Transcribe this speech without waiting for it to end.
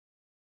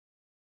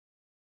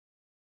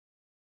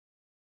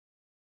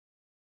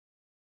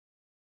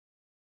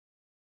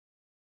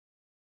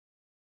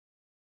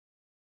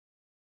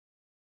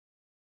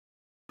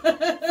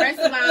First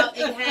of all,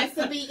 it has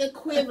to be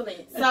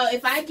equivalent. So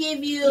if I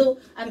give you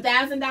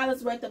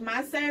 $1,000 worth of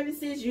my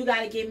services, you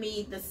got to give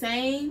me the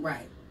same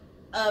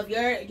of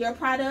your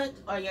product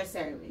or your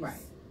service. Right.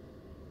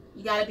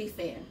 You got to be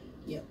fair.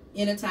 Yep.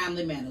 In a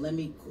timely manner. Let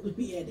me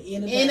add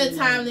in a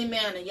timely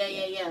manner.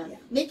 Yeah.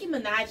 Nicki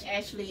Minaj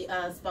actually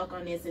spoke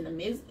on this in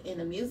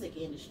the music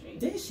industry.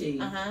 Did she?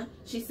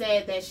 She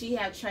said that she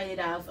had traded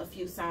off a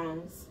few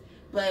songs,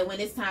 but when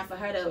it's time for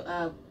her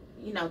to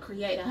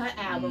create her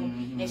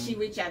album, and she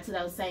reached out to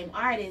those same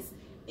artists,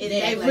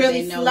 they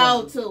really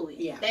slow to it.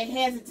 Yeah. They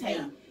hesitate.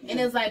 Yeah. And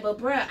it's like, but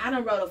bruh, I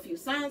done wrote a few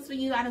songs for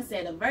you. I done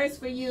said a verse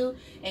for you,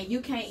 and you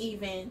can't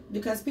even.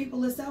 Because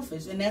people are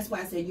selfish, and that's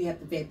why I said you have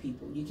to vet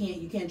people.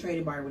 You can't trade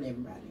and barter with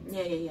everybody.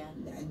 Yeah.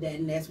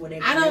 And that's what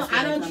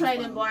I don't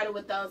trade and barter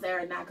with those that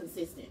are not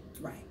consistent.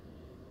 Right.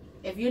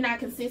 If you're not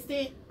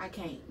consistent, I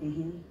can't.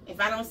 If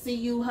I don't see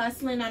you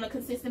hustling on a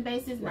consistent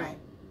basis, no. Right.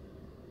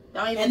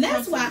 Don't even. And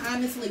that's why,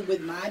 honestly,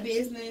 with my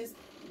business,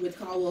 with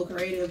Caldwell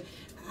Creative,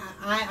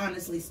 I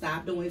honestly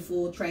stopped doing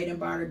full trade and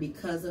barter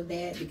because of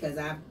that. Because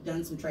I've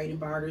done some trade and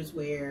barters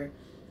where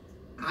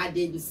I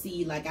didn't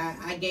see, like,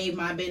 I gave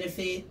my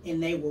benefit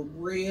and they were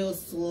real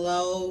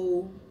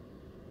slow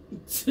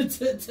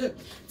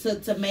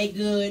to make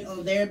good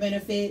on their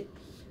benefit.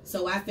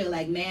 So I feel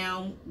like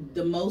now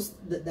the most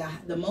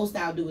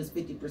I'll do is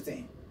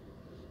 50%,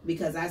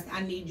 because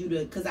I need you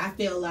to, because I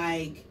feel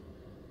like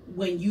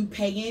when you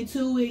pay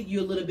into it,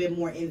 you're a little bit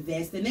more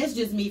invested. And that's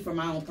just me from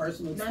my own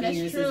personal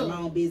experiences and my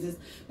own business.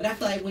 But I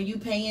feel like when you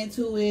pay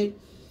into it,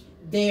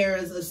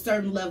 there's a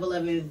certain level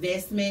of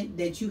investment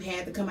that you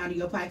had to come out of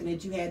your pocket,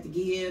 that you had to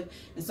give.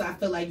 And so I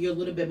feel like you're a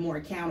little bit more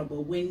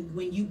accountable. When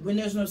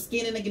there's no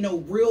skin in the game, no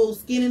real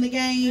skin in the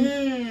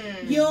game,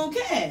 you don't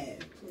care.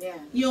 Yeah.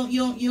 You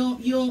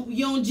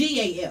don't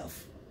GAF.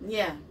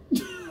 Yeah.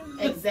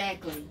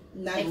 Exactly.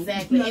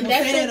 Exactly. Not gonna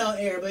say that on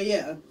air, but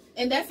yeah.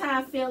 And that's how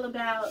I feel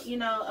about,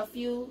 a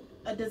few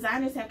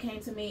designers have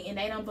came to me and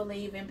they don't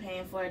believe in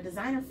paying for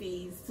designer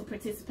fees to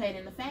participate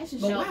in the fashion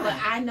show. Why? But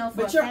I know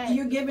for a fact,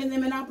 you're giving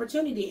them an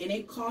opportunity, and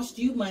it costs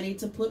you money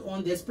to put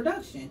on this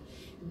production.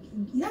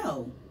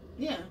 No.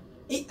 Yeah.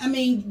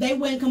 They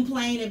wouldn't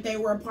complain if they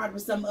were a part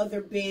of some other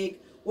big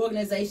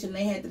organization.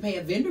 They had to pay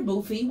a vendor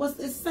booth fee. It's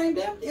the same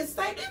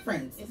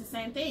difference. It's the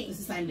same thing. It's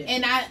the same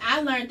difference. And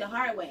I learned the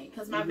hard way,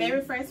 because my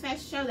very first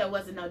fashion show, there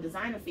wasn't no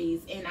designer fees,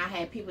 and I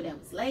had people that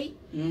was late.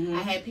 I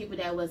had people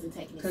that wasn't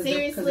taking it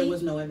seriously. Because there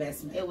was no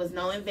investment. It was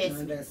no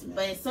investment.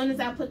 But as soon as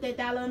I put that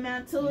dollar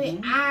amount to it,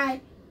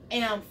 I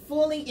am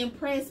fully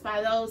impressed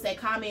by those that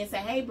call me and say,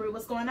 "Hey, Brie,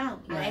 what's going on?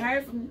 I ain't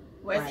heard from you.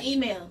 Where's the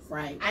emails?"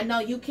 Right. I know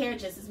you care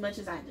just as much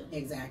as I do.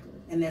 Exactly.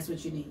 And that's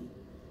what you need.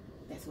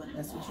 That's what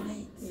you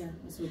need. Yeah,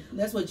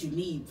 that's what you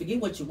need. Forget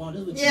what you want.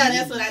 That's what you need.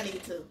 That's what I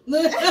need too.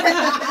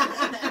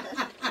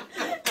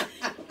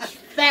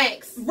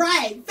 Facts.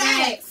 Right.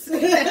 Facts.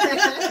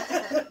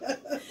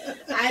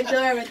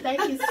 Idora,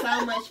 thank you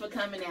so much for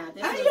coming out.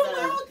 You're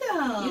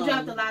welcome. You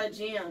dropped a lot of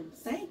gems.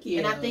 Thank you.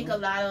 And I think a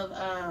lot of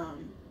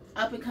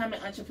up and coming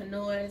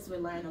entrepreneurs will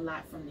learn a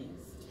lot from this.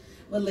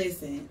 Well,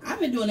 listen, I've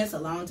been doing this a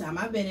long time.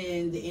 I've been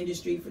in the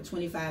industry for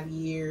 25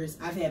 years.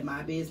 I've had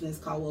my business,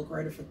 Caldwell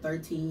Creative, for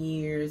 13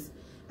 years.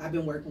 I've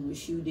been working with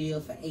Shu Deal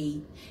for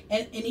 8.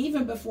 And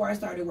even before I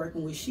started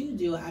working with Shu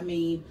Deal,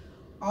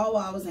 all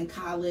while I was in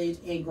college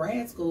and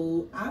grad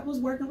school, I was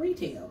working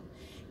retail.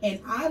 And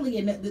oddly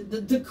enough,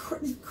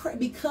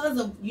 because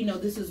of,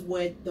 this is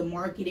what the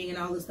marketing and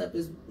all this stuff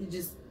is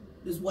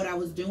what I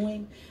was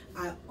doing.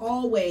 I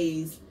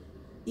always,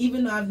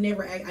 even though I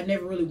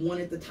never really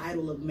wanted the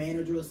title of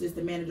manager or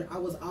assistant manager, I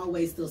was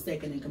always still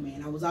second in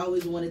command. I was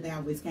always the one that they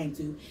always came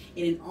to. And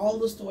in all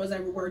the stores I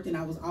ever worked in,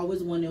 I was always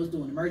the one that was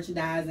doing the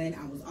merchandising.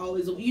 I was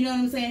always, you know what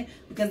I'm saying?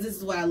 Because this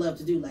is what I love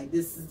to do. Like,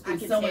 this is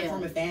somewhere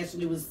from a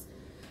fashion.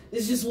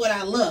 It's just what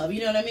I love,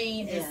 you know what I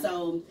mean? Yeah. And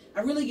so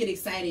I really get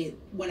excited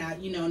when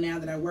now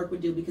that I work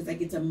with you, because I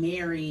get to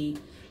marry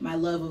my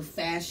love of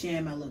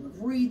fashion, my love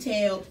of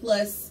retail,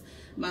 plus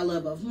my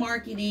love of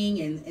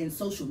marketing and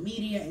social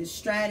media and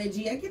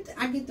strategy. I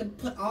get to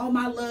put all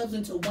my loves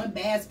into one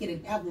basket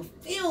and have a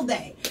field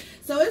day.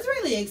 So it's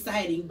really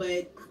exciting.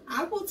 But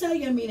I will tell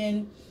you, me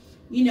and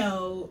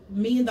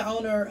the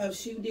owner of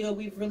Shu Deal,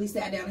 we've really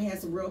sat down and had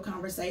some real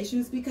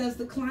conversations, because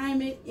the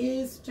climate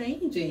is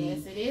changing.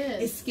 Yes, it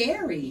is. It's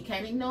scary. You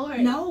can't ignore it.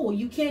 No,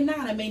 you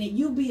cannot.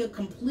 You'd be a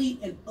complete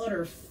and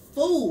utter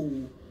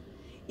fool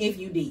if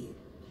you did.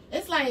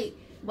 It's like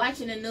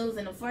watching the news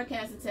and the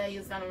forecast will tell you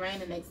it's going to rain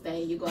the next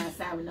day. You go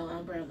outside with no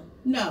umbrella.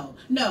 No.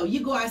 You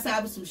go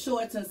outside with some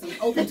shorts and some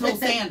open-toe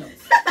sandals.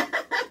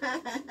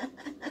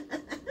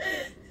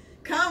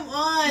 Come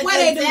on. Why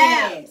they do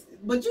that?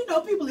 But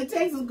people in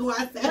Texas go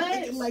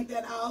outside looking like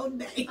that all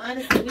day.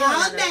 Honestly,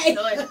 all day.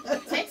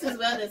 Texas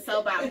weather is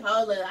so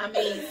bipolar.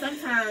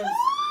 Sometimes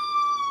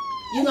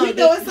you know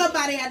it's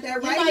somebody out there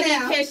right now. You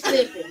know catch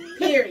slipping.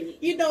 Period.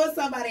 You know it's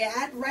somebody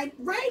out right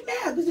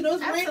now, because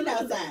it's raining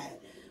outside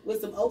with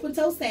some open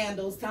toe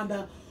sandals, talking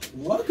about,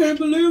 Well, I can't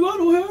believe I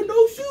don't have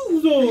no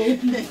shoes on.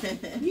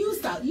 You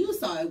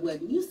saw it,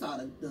 wasn't you? You saw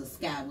the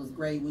sky was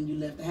gray when you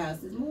left the house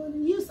this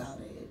morning. You saw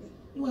that.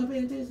 You want to pay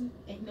attention?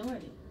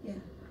 Ignored it. Yeah.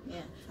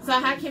 Yeah. So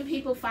how can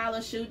people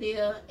follow Shu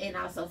Deal and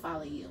also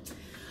follow you?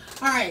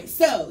 All right,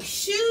 so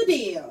Shu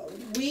Deal.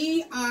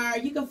 You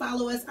can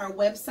follow us. Our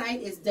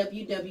website is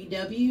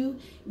www.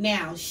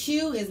 Now,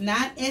 Shu is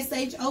not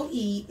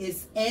SHOE,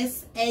 it's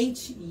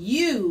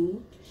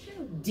SHUDEAL.com.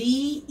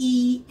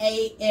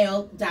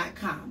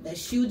 That's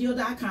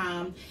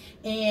ShuDeal.com.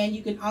 And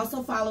you can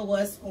also follow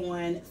us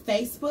on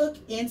Facebook,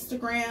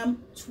 Instagram,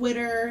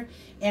 Twitter,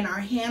 and our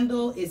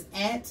handle is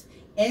at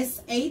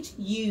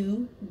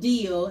SHU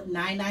Deal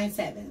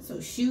 997. So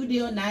Shu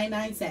Deal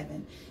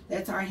 997.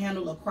 That's our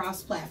handle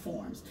across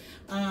platforms.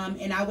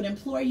 And I would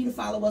implore you to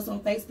follow us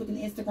on Facebook and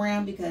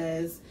Instagram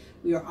because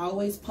we are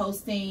always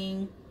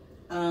posting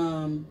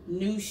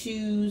new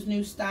shoes,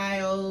 new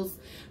styles.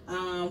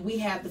 We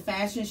have the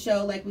fashion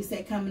show, like we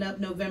said, coming up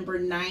November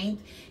 9th.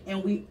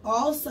 And we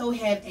also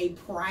have a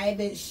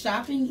private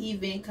shopping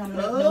event coming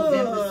up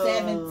November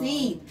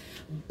 17th.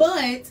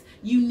 But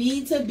you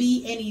need to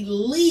be an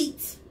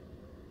elite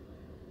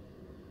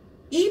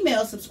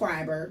email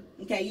subscriber.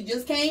 Okay, you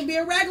just can't be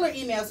a regular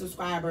email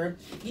subscriber.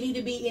 You need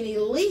to be an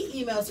elite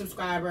email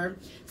subscriber.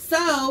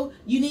 So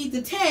you need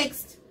to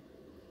text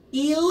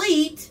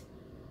ELITE.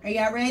 Are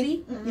y'all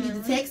ready? You need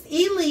to text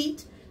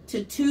ELITE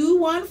to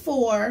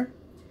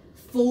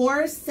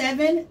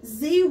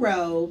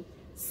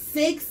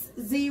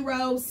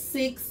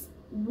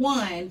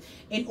 214-470-6061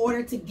 in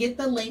order to get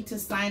the link to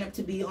sign up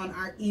to be on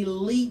our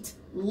elite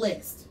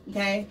list.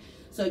 Okay,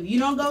 so if you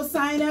don't go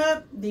sign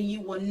up, then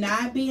you will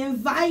not be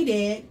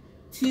invited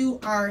to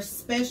our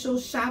special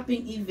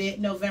shopping event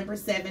November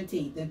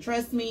 17th. And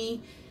trust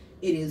me,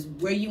 it is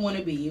where you want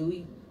to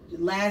be.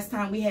 Last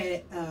time we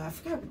had, I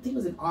forgot, I think it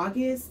was in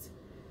August.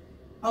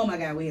 Oh my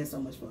God, we had so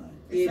much fun.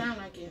 It sounded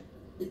like it.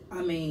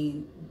 I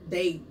mean,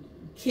 they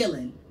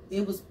killing.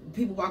 It was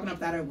people walking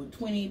up out there with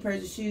 20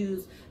 pairs of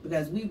shoes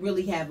because we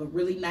really have a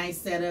really nice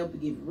setup. We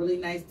give a really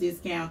nice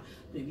discount.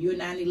 But if you're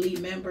not an elite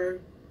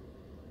member,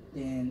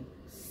 then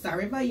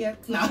sorry about you.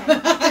 No.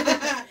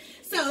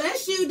 So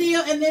that's Shu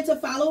Deal. And then to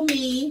follow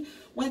me,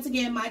 once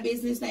again, my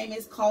business name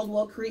is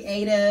Caldwell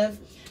Creative.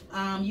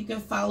 You can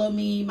follow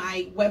me.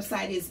 My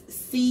website is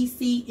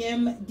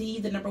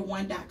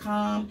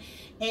ccmd1.com.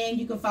 And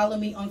you can follow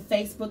me on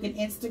Facebook and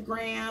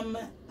Instagram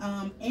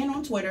and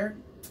on Twitter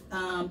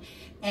at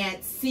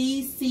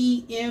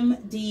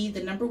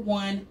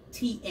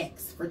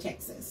ccmd1TX for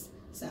Texas.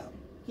 So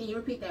can you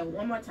repeat that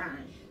one more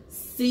time?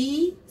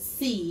 ccmd1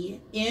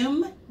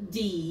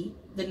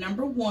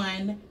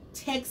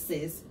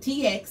 Texas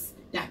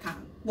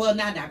TX.com. Well,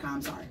 not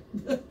 .com, sorry.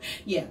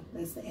 Yeah,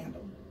 that's the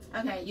handle.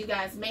 Okay, you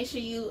guys, make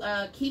sure you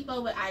keep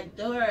up with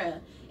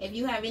Idora. If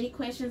you have any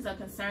questions or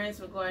concerns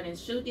regarding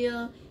Shu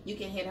Deal, you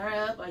can hit her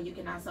up, or you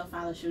can also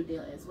follow Shu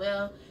Deal as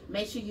well.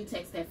 Make sure you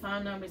text that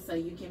phone number so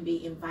you can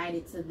be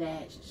invited to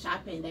that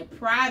shopping, that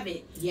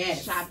private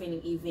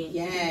shopping event.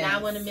 You do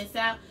not want to miss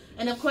out.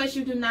 And of course,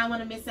 you do not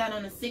want to miss out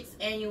on the 6th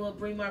annual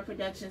Bremar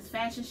Productions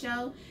Fashion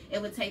Show. It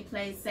will take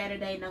place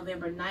Saturday,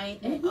 November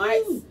 9th at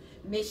Arts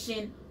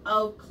Mission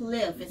Oak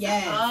Cliff. It's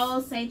an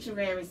old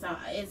sanctuary, so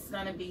it's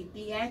going to be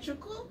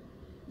theatrical,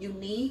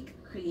 unique,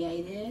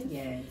 creative,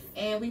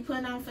 and we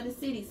put on for the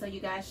city, so you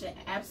guys should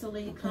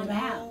absolutely come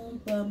out.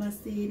 For my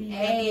city.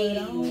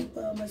 Hey,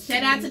 for my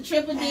shout out to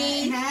Triple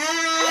D.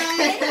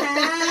 Hi.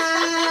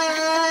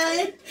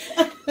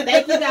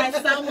 Thank you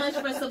guys so much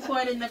for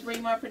supporting the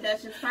Bremar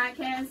Productions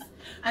podcast.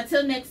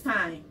 Until next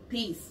time,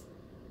 peace.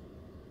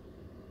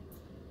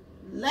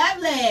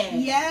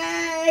 Lovely.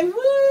 Yay.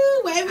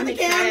 Woo. Wave with the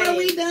camera.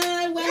 We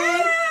done.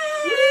 Wave.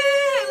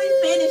 We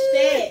finished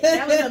that.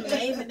 That was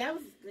amazing. That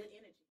was